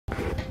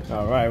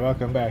All right,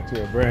 welcome back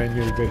to a brand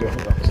new video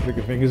of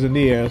Sticking Fingers in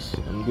the Ears.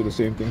 I'm gonna do the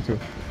same thing too.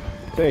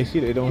 Hey, see,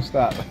 they don't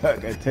stop. I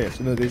tell you, as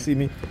soon as they see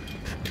me,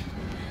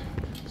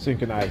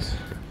 synchronized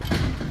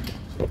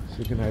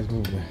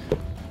movement.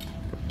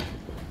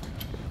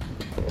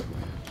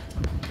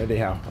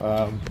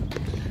 Anyhow,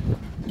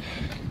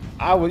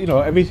 I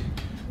would,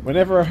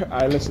 whenever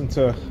I listen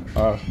to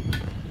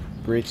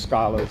great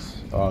scholars,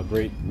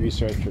 great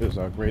researchers,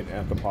 great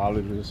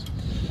anthropologists,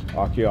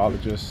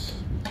 archaeologists,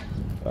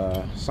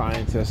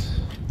 scientists,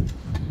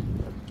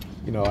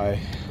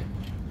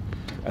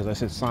 as I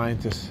said,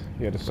 scientists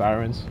hear the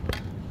sirens.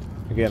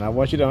 Again, I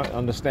want you to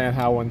understand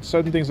how when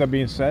certain things are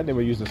being said, they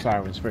will use the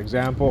sirens. For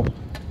example,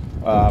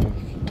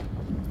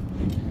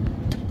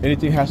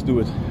 anything has to do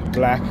with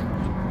black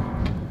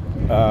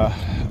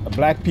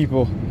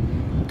people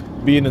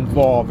being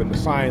involved in the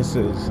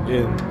sciences,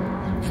 in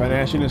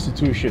financial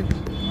institutions,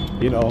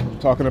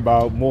 talking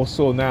about more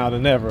so now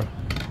than ever,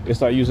 they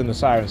start using the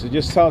sirens. It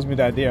just tells me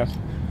that they are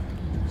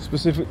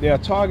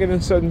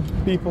targeting certain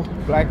people,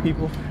 black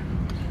people,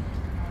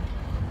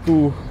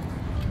 who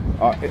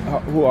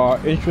are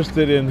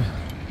interested in,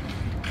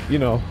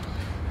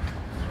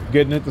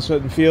 getting into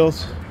certain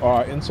fields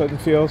or in certain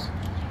fields,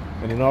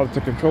 and in order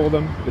to control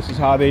them, this is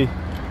how they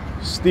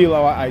steal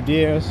our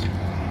ideas,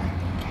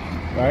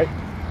 right?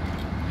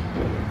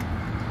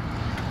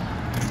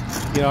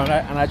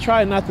 And I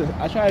try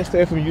to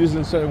stay from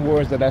using certain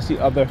words that I see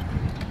other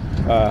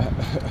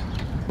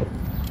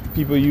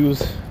people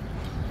use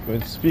when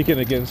speaking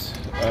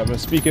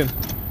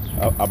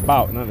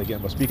about, not again,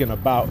 but speaking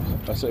about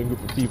a certain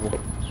group of people,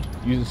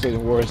 using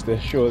certain words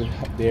that show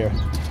their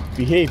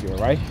behavior,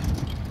 right?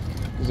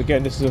 Because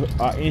again, this is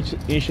our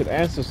ancient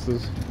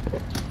ancestors.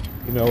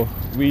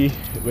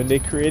 When they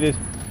created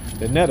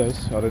the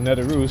Netters or the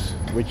Netherus,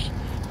 which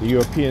the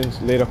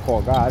Europeans later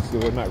called gods, they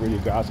were not really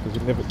gods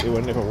because they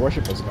were never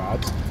worshipped as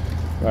gods,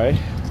 right?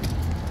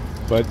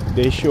 But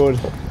they showed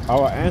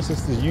our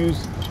ancestors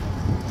used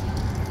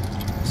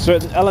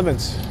certain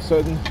elements,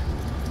 certain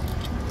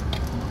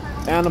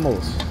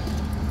animals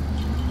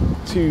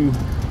to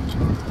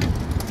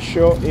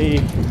show a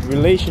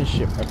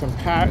relationship, a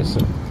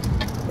comparison,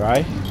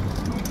 right?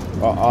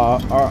 Or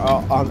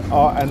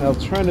an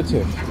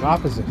alternative, an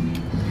opposite.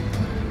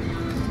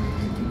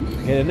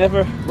 And they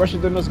never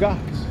worshipped them as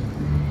gods.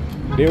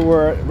 They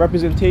were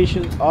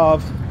representation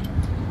of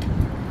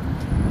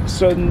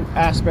certain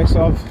aspects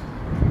of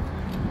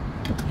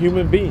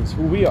human beings,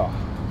 who we are.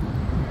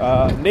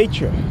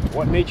 Nature,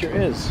 what nature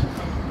is,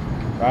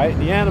 right?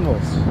 The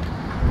animals,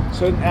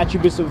 certain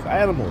attributes of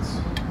animals.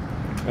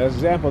 As an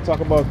example, talk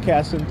about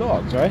cats and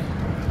dogs, right?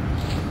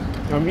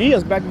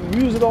 Years back,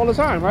 we use it all the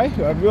time, right?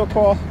 We'll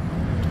call,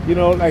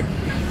 like,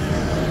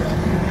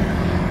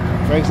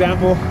 for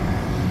example,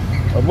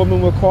 a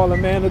woman will call a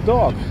man a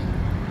dog,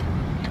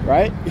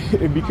 right?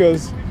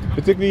 Because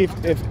particularly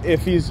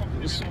if he's,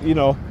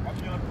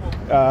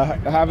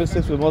 having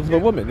sex with multiple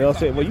women, they'll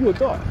say, well, you a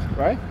dog,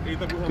 right?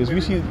 Because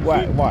we see,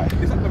 why? Right?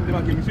 Because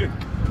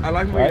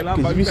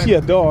if you see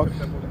a dog,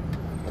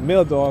 a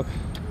male dog,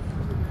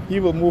 he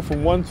will move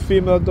from one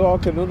female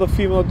dog to another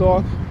female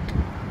dog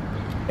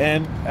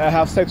and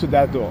have sex with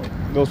that dog,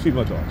 those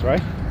female dogs,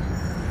 right?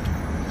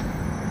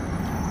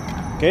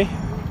 Okay?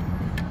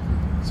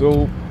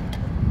 So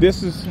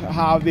this is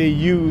how they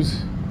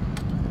use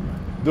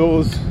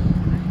those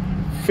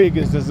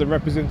figures as a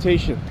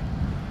representation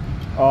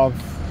of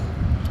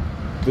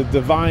the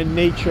divine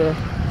nature,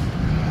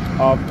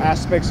 of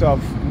aspects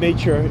of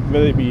nature,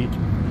 whether it be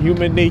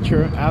human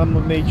nature,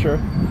 animal nature,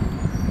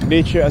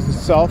 nature as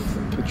itself,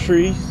 the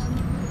trees,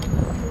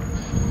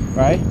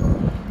 right?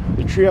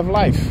 The tree of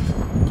life.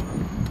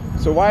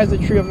 So why is the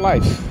tree of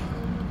life,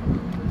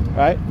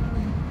 right?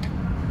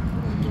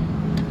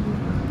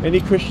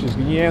 Any Christians,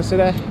 can you answer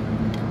that?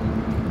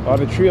 Or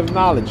the tree of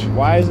knowledge,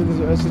 why is it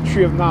the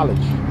tree of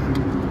knowledge?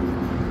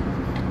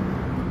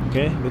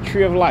 Okay, the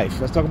tree of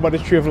life. Let's talk about the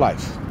tree of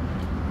life.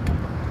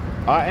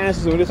 Our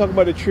ancestors, when they talk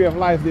about the tree of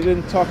life, they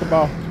didn't talk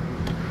about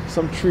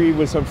some tree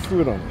with some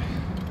fruit on it,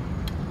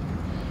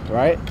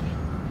 right?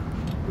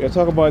 They're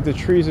talking about the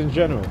trees in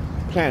general,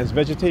 plants,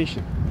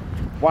 vegetation.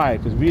 Why?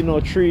 Because we know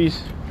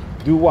trees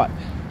do what?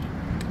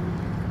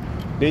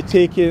 They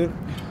take in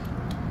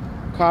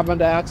carbon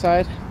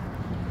dioxide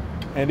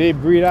and they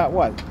breathe out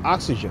what?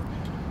 Oxygen.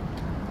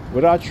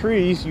 Without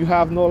trees, you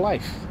have no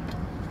life,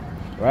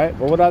 right?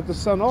 But without the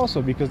sun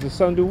also, because the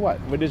sun do what?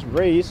 With its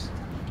rays,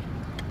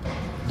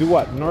 do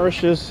what?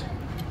 Nourishes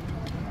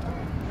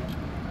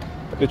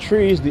the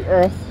trees, the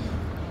earth,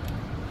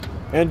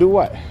 and do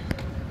what?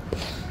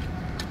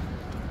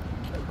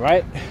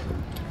 Right?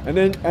 And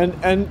then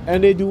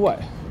and they do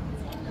what?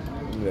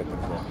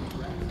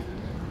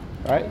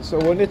 Right? So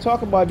when they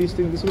talk about these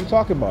things, this is what I'm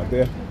talking about.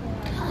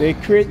 They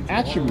create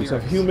attributes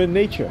of human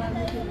nature.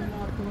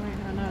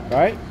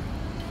 Right?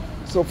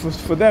 So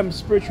for them,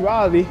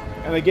 spirituality,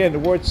 and again, the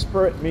word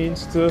spirit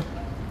means to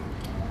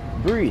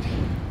breathe,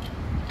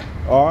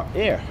 or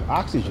air,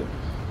 oxygen.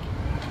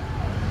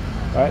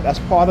 Right? That's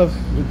part of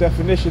the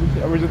definition,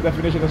 the original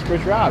definition of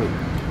spirituality.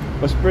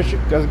 But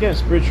because again,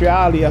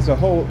 spirituality as a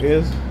whole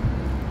is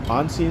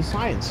unseen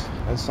science,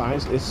 and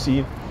science is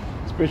seen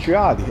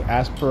spirituality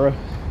as per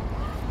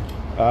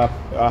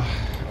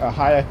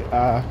Haya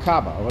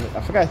Kaba.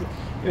 I forgot.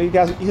 You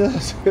guys,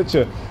 he's such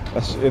a,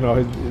 his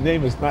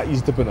name is not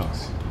easy to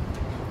pronounce.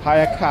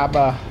 Haya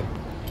Kaba.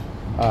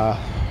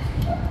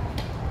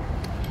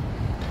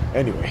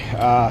 Anyway,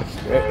 I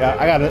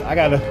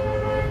gotta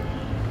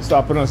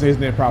start pronouncing his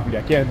name properly.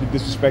 I can't be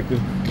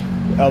disrespecting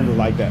the elder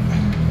like that,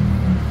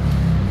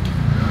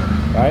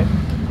 right?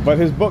 But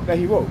his book that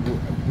he wrote,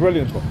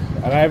 brilliant book,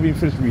 and I haven't even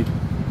finished reading,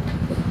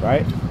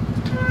 right?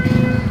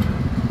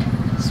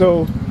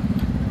 So,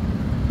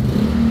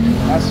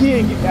 as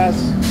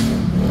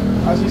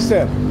he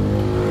said,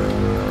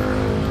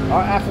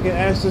 our African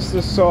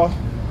ancestors saw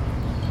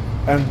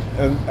and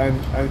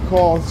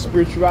called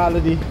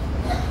spirituality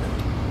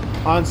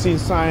unseen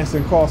science,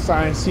 and called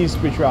science seen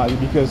spirituality,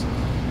 because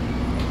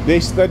they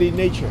studied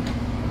nature,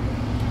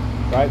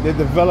 right? They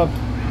developed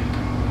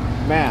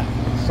math,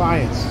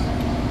 science,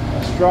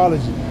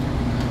 astrology,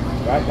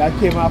 right? That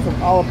came out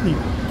from our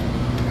people.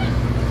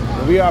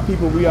 And we are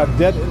people, we are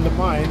dead in the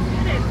mind,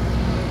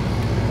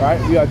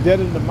 right? We are dead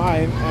in the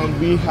mind, and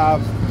we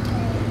have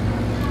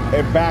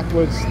a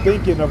backwards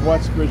thinking of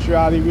what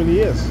spirituality really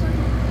is,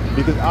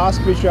 because our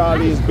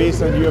spirituality is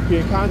based on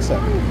European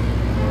concept.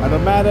 And no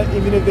matter,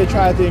 even if they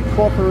try to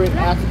incorporate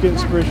African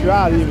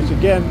spirituality, which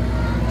again,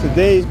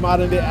 today's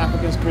modern day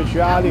African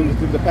spirituality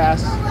within the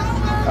past,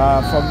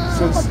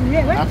 since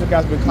Africa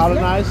has been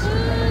colonized,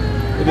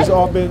 it has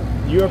all been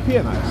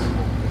Europeanized.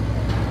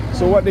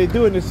 So what they're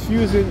doing is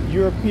fusing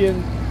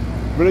European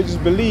religious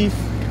belief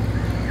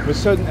with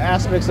certain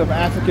aspects of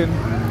African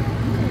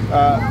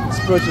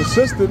spiritual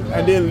system,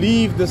 and they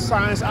leave the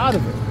science out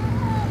of it.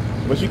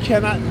 But you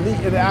cannot leave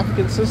in the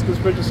African system,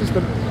 spiritual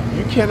system,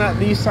 you cannot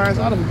leave science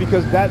out of it,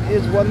 because that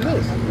is what it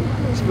is.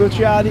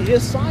 Spirituality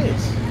is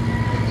science,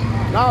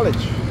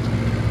 knowledge,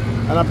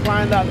 and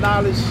applying that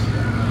knowledge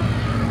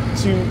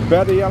to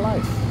better your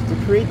life, to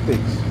create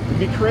things, to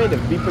be creative,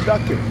 be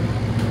productive,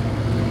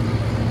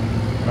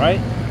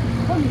 right?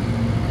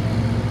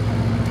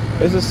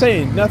 It's a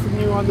saying, nothing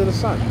new under the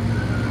sun.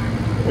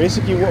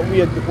 Basically,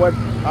 what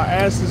our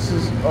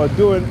ancestors are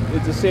doing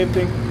is the same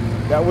thing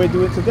that we're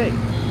doing today.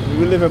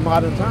 We live in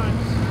modern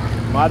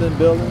times, modern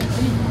buildings,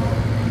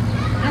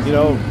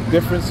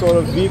 different sort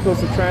of vehicles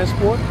to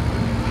transport,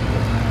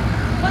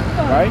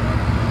 right?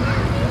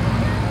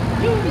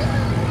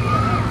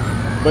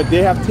 But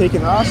they have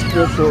taken our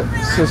spiritual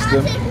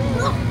system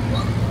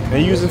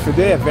and used it for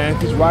their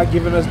advantage while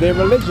giving us their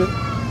religion,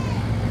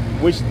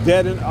 which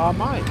deadened our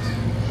minds,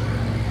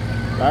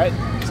 right?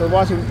 So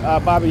watching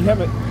Bobby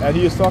Hemmett, and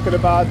he was talking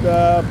about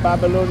the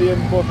Babylonian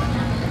book,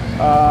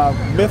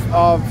 Myth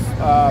of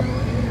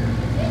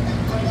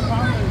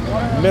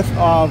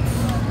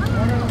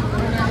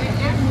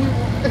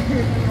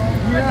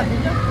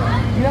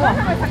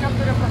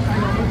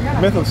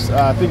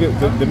I think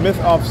the myth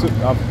of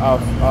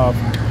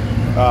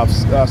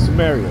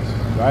Sumerians,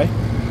 right?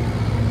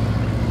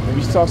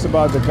 And he talks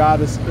about the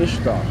goddess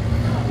Ishtar.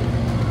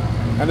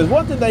 And there's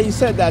one thing that he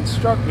said that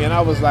struck me, and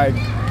I was like,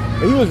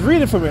 he was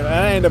reading from it, and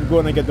I ended up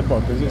going to get the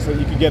book, so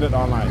you can get it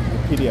online,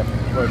 the PDF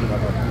version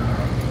of it.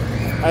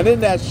 And in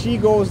that, she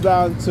goes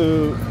down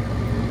to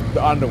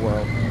the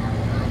underworld.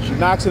 She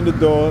knocks on the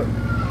door,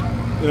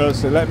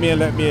 say, let me in,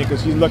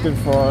 because she's looking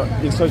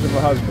in search of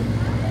her husband,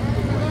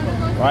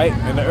 right?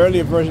 And the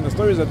earlier version of the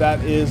stories of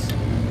that is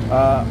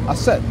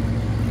Aset,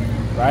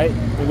 right?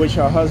 In which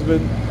her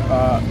husband,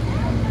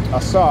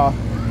 Asar,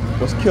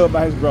 was killed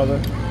by his brother,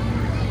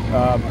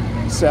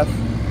 Seth,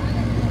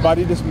 his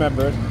body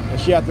dismembered, and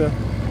she had to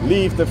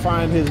leave to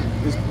find his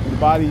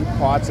body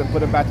parts and put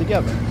them back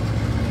together.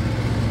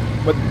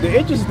 But the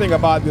interesting thing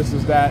about this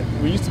is that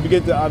we used to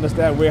begin to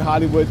understand where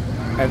Hollywood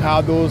and how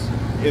those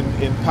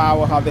in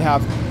power, how they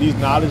have these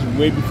knowledge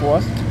way before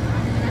us.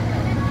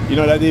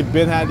 That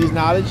they've had these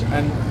knowledge,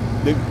 and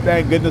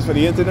thank goodness for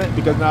the internet,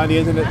 because now on the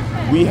internet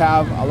we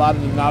have a lot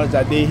of the knowledge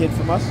that they hid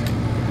from us.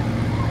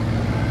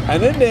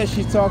 And in there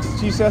she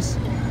says,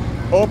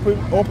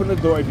 open the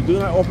door. If you do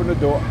not open the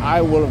door,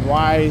 I will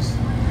rise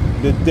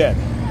the dead,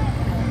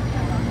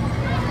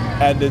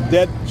 and the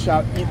dead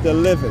shall eat the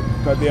living,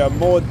 because there are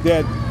more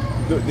dead.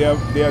 There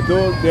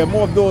are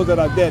more of those that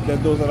are dead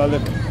than those that are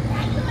living,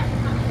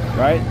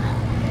 right?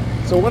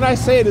 So when I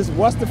say this,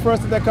 what's the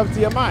first thing that comes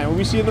to your mind when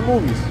we see in the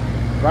movies,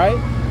 right?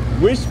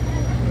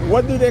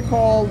 What do they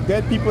call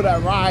dead people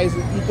that rise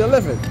and eat the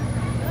living?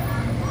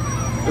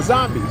 The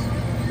zombies,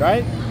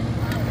 right?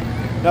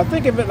 Now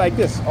think of it like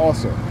this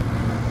also,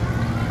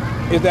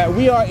 is that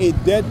we are a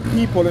dead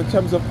people in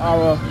terms of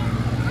our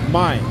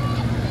mind,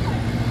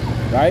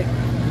 right?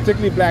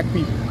 Particularly black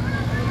people.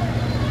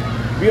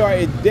 We are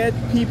a dead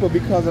people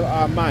because of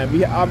our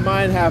mind. Our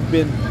mind have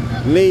been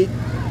laid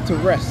to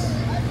rest.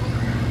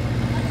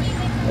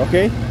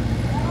 Okay?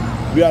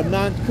 We are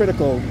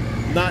non-critical,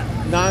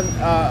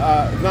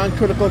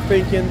 non-critical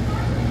thinking.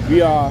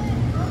 We are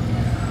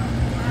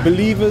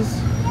believers.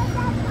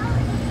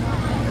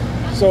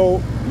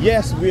 So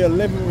Yes, we are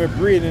living, we're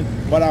breathing,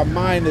 but our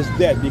mind is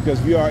dead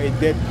because we are a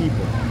dead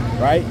people,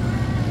 right?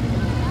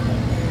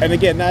 And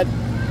again, not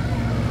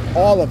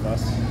all of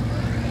us,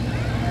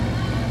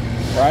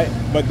 right?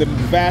 But the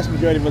vast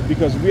majority of us,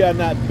 because we are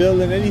not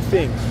building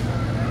anything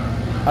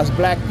as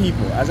black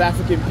people, as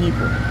African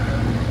people.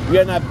 We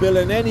are not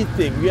building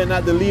anything. We are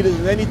not the leaders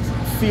in any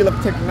field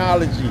of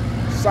technology,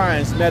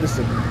 science,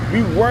 medicine.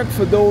 We work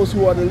for those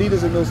who are the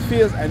leaders in those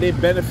fields, and they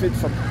benefit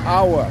from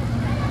our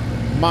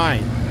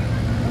mind.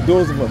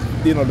 Those of us,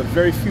 you know, the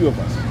very few of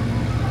us,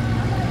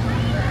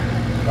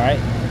 right?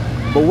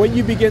 But when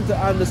you begin to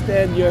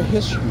understand your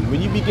history,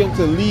 when you begin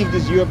to leave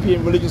this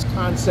European religious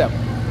concept,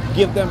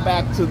 give them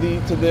back to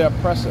their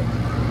oppressor,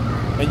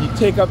 and you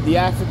take up the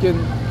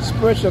African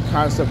spiritual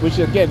concept, which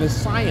again is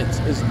science,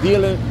 is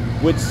dealing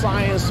with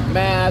science,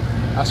 math,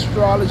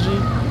 astrology,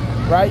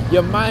 right?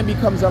 Your mind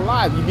becomes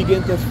alive. You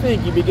begin to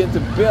think, you begin to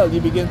build, you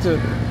begin to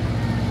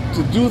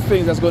do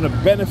things that's going to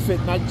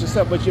benefit not just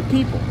yourself, but your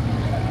people,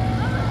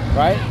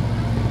 right?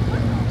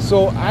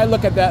 So I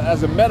look at that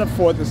as a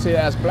metaphor to say,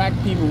 as black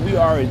people, we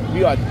are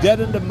dead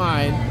in the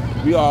mind.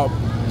 We are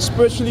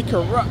spiritually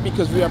corrupt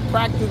because we are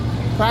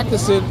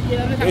practicing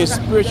a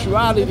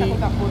spirituality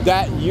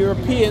that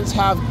Europeans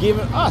have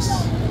given us,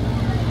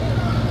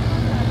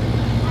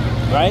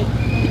 right?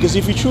 Because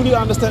if you truly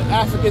understand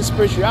African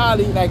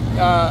spirituality, like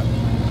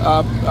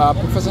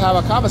Professor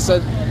Habakaba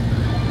said,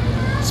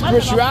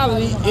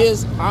 spirituality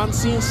is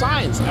unseen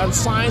science, and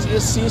science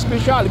is seen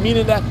spirituality,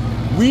 meaning that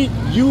we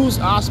use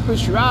our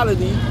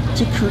spirituality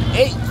to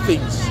create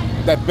things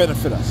that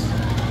benefit us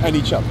and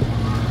each other.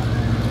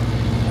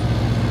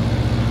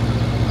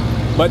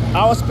 But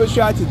our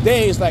spirituality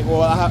today is like,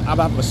 well, I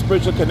have a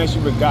spiritual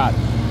connection with God.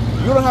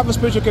 You don't have a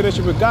spiritual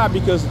connection with God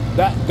because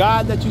that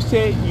God that you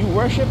say you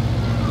worship,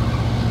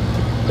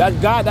 that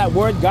God, that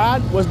word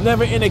God, was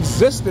never in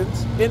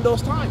existence in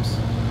those times.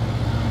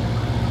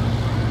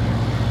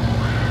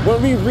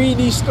 When we read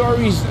these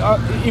stories,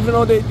 even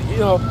though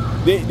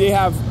they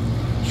have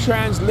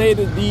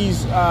translated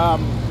these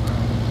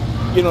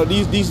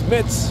these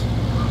myths,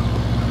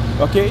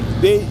 okay,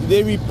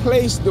 they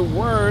replace the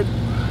word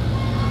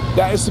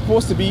that is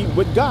supposed to be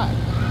with God,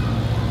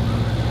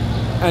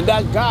 and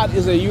that God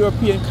is a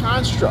European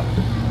construct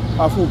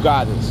of who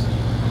God is.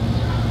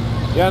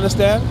 You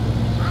understand?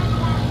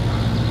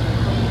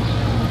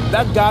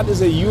 That God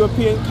is a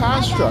European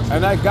construct,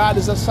 and that God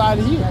is outside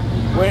of you.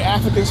 Where in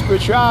African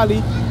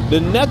spirituality,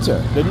 the nature,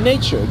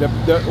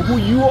 who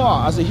you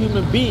are as a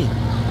human being,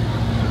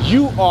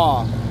 you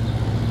are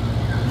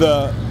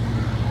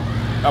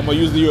I'm gonna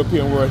use the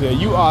European word here,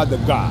 you are the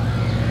God.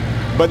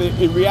 But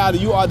in reality,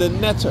 you are the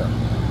netter,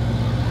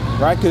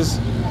 right? Because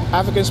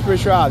African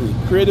spirituality,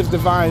 creative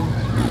divine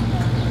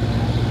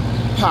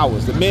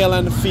powers, the male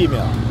and the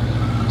female,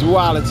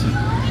 duality,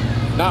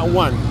 not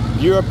one.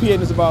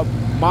 European is about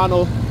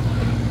mono,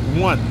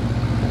 one,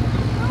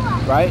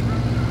 right?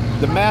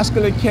 The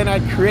masculine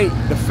cannot create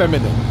the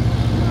feminine,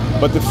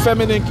 but the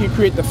feminine can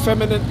create the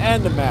feminine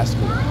and the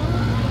masculine.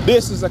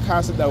 This is a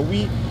concept that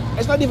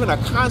it's not even a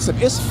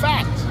concept, it's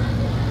fact.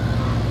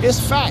 It's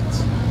fact,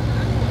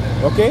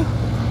 okay?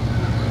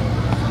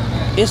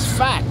 It's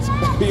fact,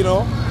 you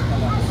know?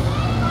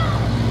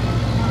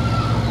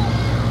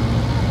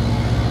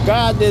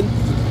 God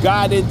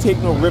didn't take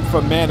no rib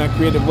from man and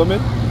created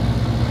woman.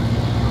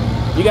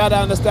 You gotta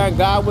understand,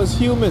 God was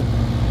human,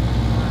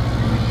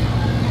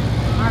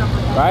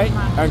 right?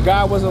 And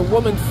God was a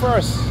woman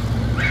first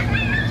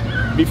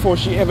before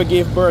she ever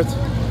gave birth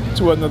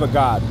to another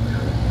God,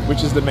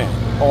 which is the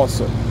man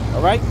also,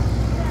 all right?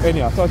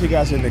 Anyhow, I'll talk to you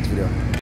guys in the next video.